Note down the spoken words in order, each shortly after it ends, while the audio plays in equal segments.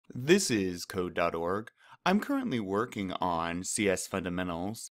This is Code.org. I'm currently working on CS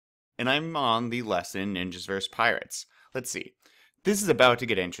Fundamentals, and I'm on the lesson Ninjas vs. Pirates. Let's see. This is about to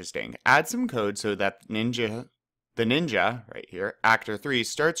get interesting. Add some code so that the ninja, right here, Actor 3,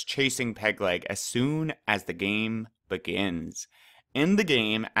 starts chasing Pegleg as soon as the game begins. End the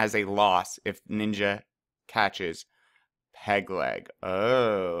game as a loss if Ninja catches Pegleg.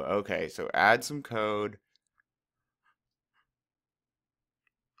 Oh, okay, so add some code.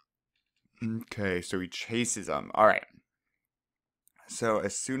 Okay, so he chases them. All right. So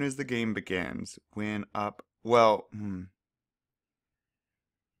as soon as the game begins, when up, well,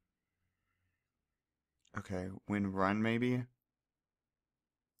 okay, when run maybe?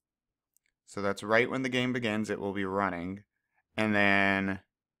 So that's right when the game begins, it will be running. And then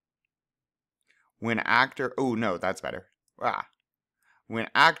when actor, oh no, that's better. When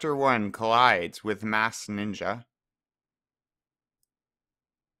actor 1 collides with Masked Ninja,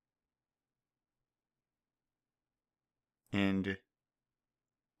 and,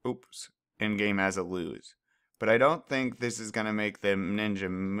 oops, end game as a lose. But I don't think this is going to make the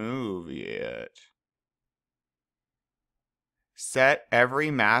ninja move yet. Set every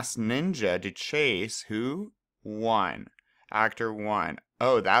masked ninja to chase who? 1. Actor 1.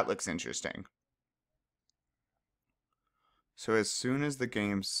 Oh, that looks interesting. So as soon as the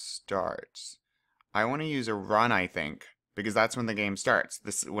game starts, I want to use a run, I think, because that's when the game starts.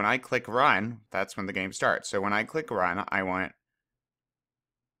 When I click run, that's when the game starts. So when I click run, I want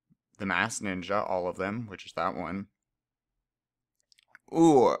the masked ninja, all of them, which is that one.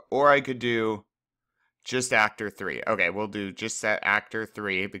 Ooh, or I could do just Actor 3. Okay, we'll do just set Actor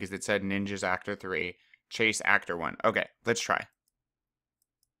 3 because it said Ninjas Actor 3. Chase Actor 1. Okay, let's try.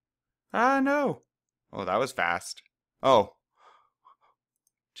 Ah, no. Oh, that was fast. Oh.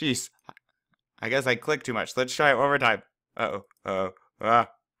 Jeez. I guess I clicked too much. Let's try it one more time. Uh-oh. Uh-oh. Ah.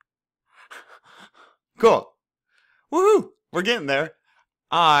 Cool. Woohoo! We're getting there.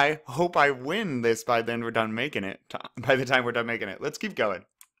 I hope I win this by then we're done making it. By the time we're done making it. Let's keep going.